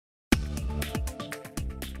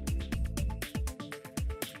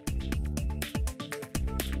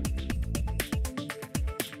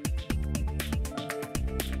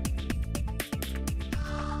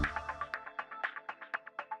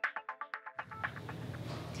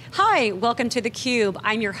Hi, welcome to theCUBE.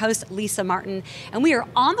 I'm your host, Lisa Martin, and we are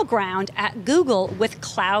on the ground at Google with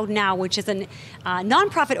CloudNOW, which is a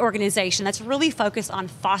nonprofit organization that's really focused on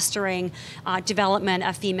fostering development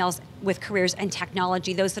of females with careers in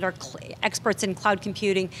technology, those that are experts in cloud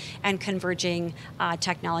computing and converging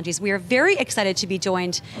technologies. We are very excited to be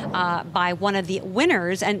joined by one of the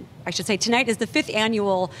winners, and I should say tonight is the 5th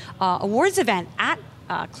annual awards event at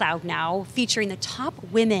CloudNOW, featuring the top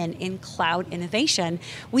women in cloud innovation.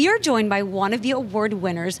 We are joined by one of the award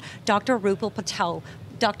winners, Dr. Rupal Patel.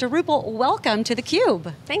 Dr. Rupal, welcome to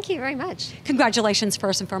theCUBE. Thank you very much. Congratulations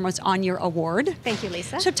first and foremost on your award. Thank you,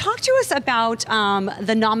 Lisa. So talk to us about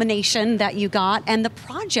the nomination that you got and the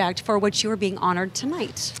project for which you are being honored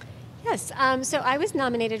tonight. Yes, so I was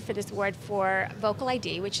nominated for this award for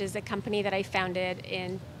VocalID, which is a company that I founded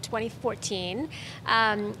in 2014,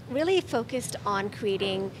 really focused on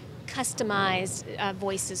creating customized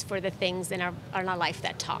voices for the things in our life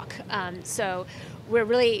that talk. So we're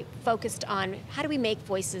really focused on how do we make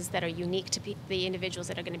voices that are unique to the individuals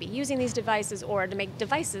that are going to be using these devices, or to make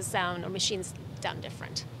devices sound or machines sound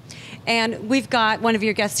different. And we've got one of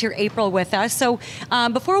your guests here, April, with us. So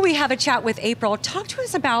before we have a chat with April, talk to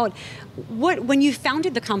us about when you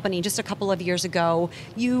founded the company just a couple of years ago,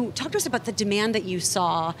 you talked to us about the demand that you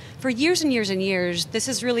saw. For years and years and years, this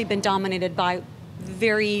has really been dominated by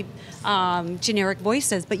very generic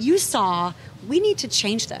voices, but you saw, we need to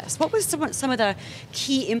change this. What was some of the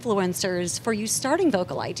key influencers for you starting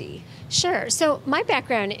VocalID? Sure, so my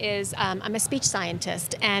background is, I'm a speech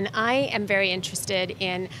scientist, and I am very interested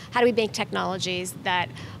in how do we make technologies that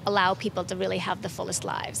allow people to really have the fullest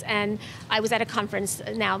lives. And I was at a conference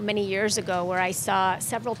now many years ago where I saw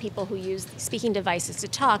several people who used speaking devices to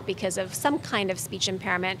talk because of some kind of speech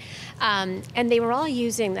impairment, and they were all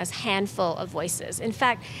using this handful of voices. In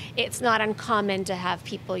fact, it's not uncommon to have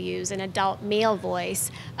people use an adult male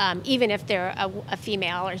voice, even if they're a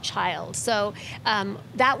female or a child. So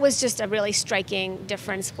that was just a really striking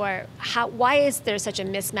difference where why is there such a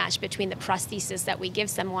mismatch between the prosthesis that we give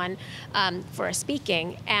someone for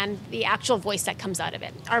speaking and the actual voice that comes out of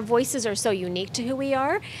it. Our voices are so unique to who we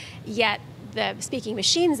are, yet the speaking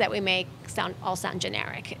machines that we make all sound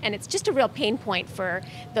generic. And it's just a real pain point for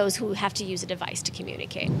those who have to use a device to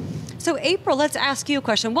communicate. So April, let's ask you a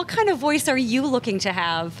question. What kind of voice are you looking to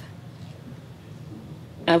have?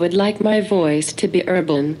 I would like my voice to be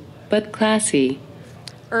urban, but classy.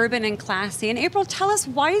 Urban and classy. And April, tell us,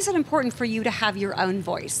 why is it important for you to have your own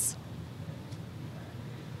voice?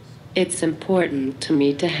 It's important to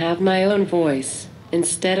me to have my own voice,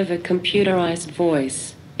 instead of a computerized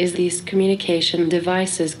voice, as these communication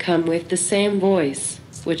devices come with the same voice,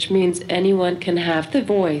 which means anyone can have the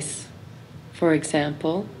voice. For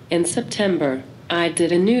example, in September, I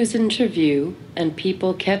did a news interview, and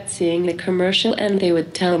people kept seeing the commercial and they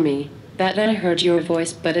would tell me that I heard your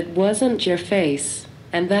voice but it wasn't your face,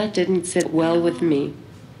 and that didn't sit well with me.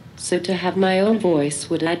 So to have my own voice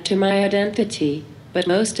would add to my identity, but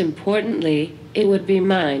most importantly, it would be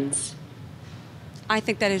mine. I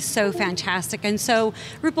think that is so fantastic. And so,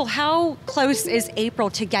 Rupal, how close is April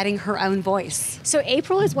to getting her own voice? So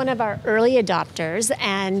April is one of our early adopters,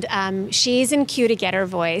 and she's in queue to get her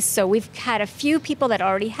voice. So we've had a few people that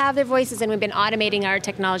already have their voices, and we've been automating our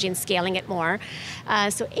technology and scaling it more.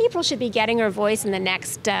 So April should be getting her voice in the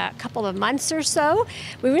next couple of months or so.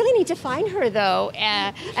 We really need to find her, though,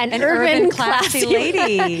 an urban, classy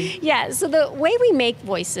lady. Yeah, so the way we make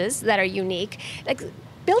voices that are unique, like,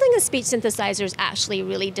 building a speech synthesizer is actually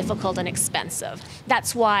really difficult and expensive.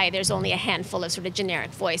 That's why there's only a handful of sort of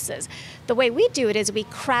generic voices. The way we do it is we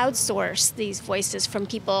crowdsource these voices from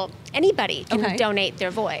people. Anybody can donate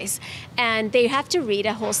their voice. And they have to read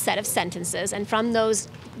a whole set of sentences, and from those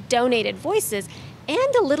donated voices,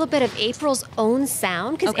 and a little bit of April's own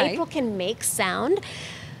sound, because April can make sound,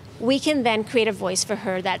 we can then create a voice for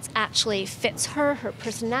her that actually fits her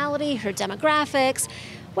personality, her demographics,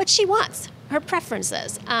 what she wants, her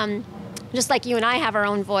preferences. Just like you and I have our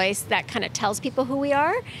own voice that kind of tells people who we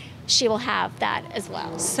are, she will have that as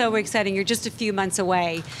well. So exciting, you're just a few months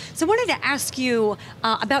away. So I wanted to ask you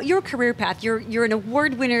about your career path. You're an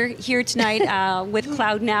award winner here tonight with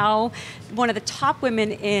CloudNOW, one of the top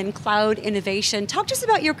women in cloud innovation. Talk to us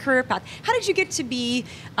about your career path. How did you get to be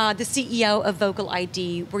the CEO of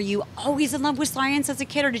VocalID? Were you always in love with science as a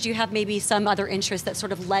kid, or did you have maybe some other interest that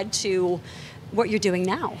sort of led to what you're doing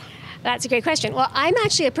now? That's a great question. Well, I'm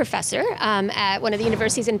actually a professor at one of the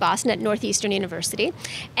universities in Boston, at Northeastern University.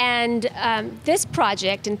 And this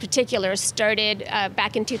project in particular started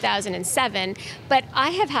back in 2007, but I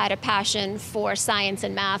have had a passion for science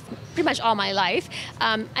and math pretty much all my life.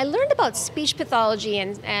 I learned about speech pathology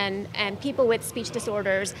and people with speech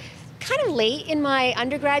disorders kind of late in my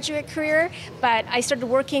undergraduate career, but I started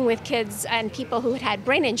working with kids and people who had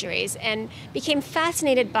brain injuries and became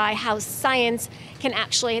fascinated by how science can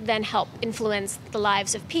actually then help influence the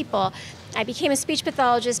lives of people. I became a speech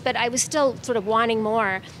pathologist, but I was still sort of wanting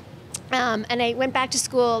more. And I went back to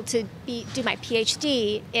school to do my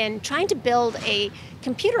PhD in trying to build a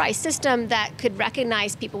computerized system that could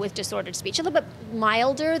recognize people with disordered speech, a little bit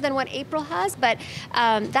milder than what April has, but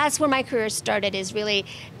that's where my career started, is really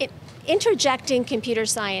interjecting computer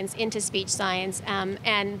science into speech science,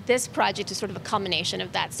 and this project is sort of a culmination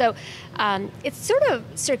of that. So it's sort of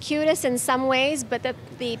circuitous in some ways, but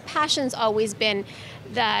the passion's always been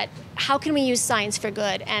that how can we use science for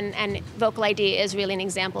good, and VocalID is really an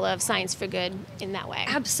example of science for good in that way.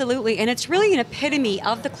 Absolutely, and it's really an epitome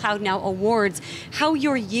of the CloudNOW Awards, how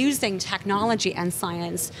you're using technology and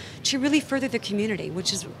science to really further the community,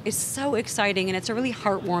 which is so exciting, and it's a really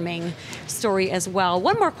heartwarming story as well.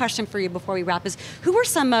 One more question for you before we wrap is, who are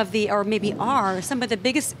some of the, or maybe are, some of the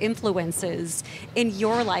biggest influences in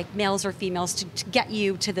your life, males or females, to get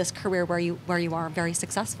you to this career where you are very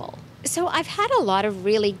successful? So I've had a lot of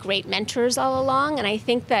really great mentors all along, and I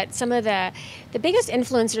think that some of the biggest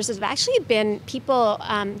influencers have actually been people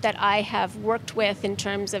that I have worked with in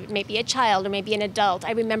terms of maybe a child or maybe an adult.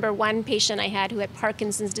 I remember one patient I had who had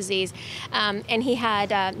Parkinson's disease, and he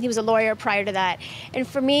was a lawyer prior to that. And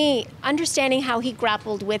for me, understanding how he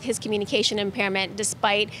grappled with his communication impairment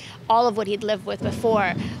despite all of what he'd lived with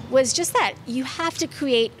before was just that you have to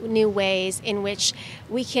create new ways in which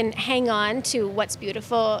we can hang on to what's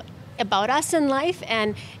beautiful about us in life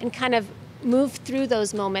and kind of move through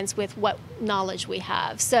those moments with what knowledge we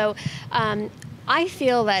have. So I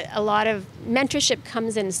feel that a lot of mentorship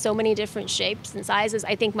comes in so many different shapes and sizes.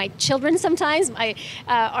 I think my children sometimes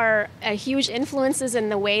are huge influences in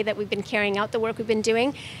the way that we've been carrying out the work we've been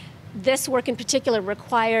doing. This work in particular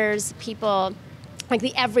requires people, like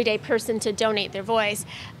the everyday person, to donate their voice.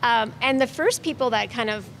 And the first people that kind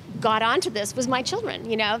of got onto this was my children.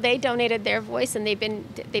 You know, they donated their voice, and they've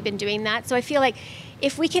been doing that. So I feel like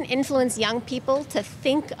if we can influence young people to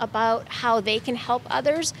think about how they can help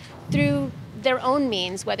others through their own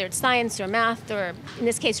means, whether it's science or math or, in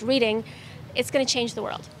this case, reading, it's going to change the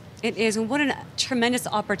world. It is, and what a tremendous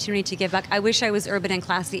opportunity to give back. I wish I was urban and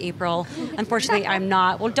classy, April. Unfortunately, I'm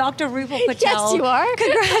not. Well, Dr. Rupal Patel. Yes, you are.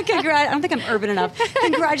 I don't think I'm urban enough.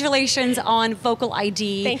 Congratulations on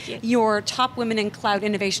VocalID. Thank you. Your Top Women in Cloud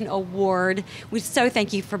Innovation Award. We so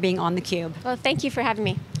thank you for being on theCUBE. Well, thank you for having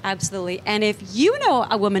me. Absolutely. And if you know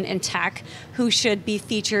a woman in tech who should be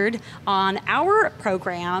featured on our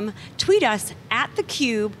program, tweet us at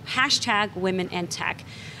theCUBE, #WomenInTech.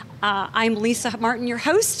 I'm Lisa Martin, your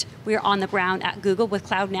host. We're on the ground at Google with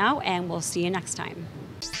CloudNOW, and we'll see you next time.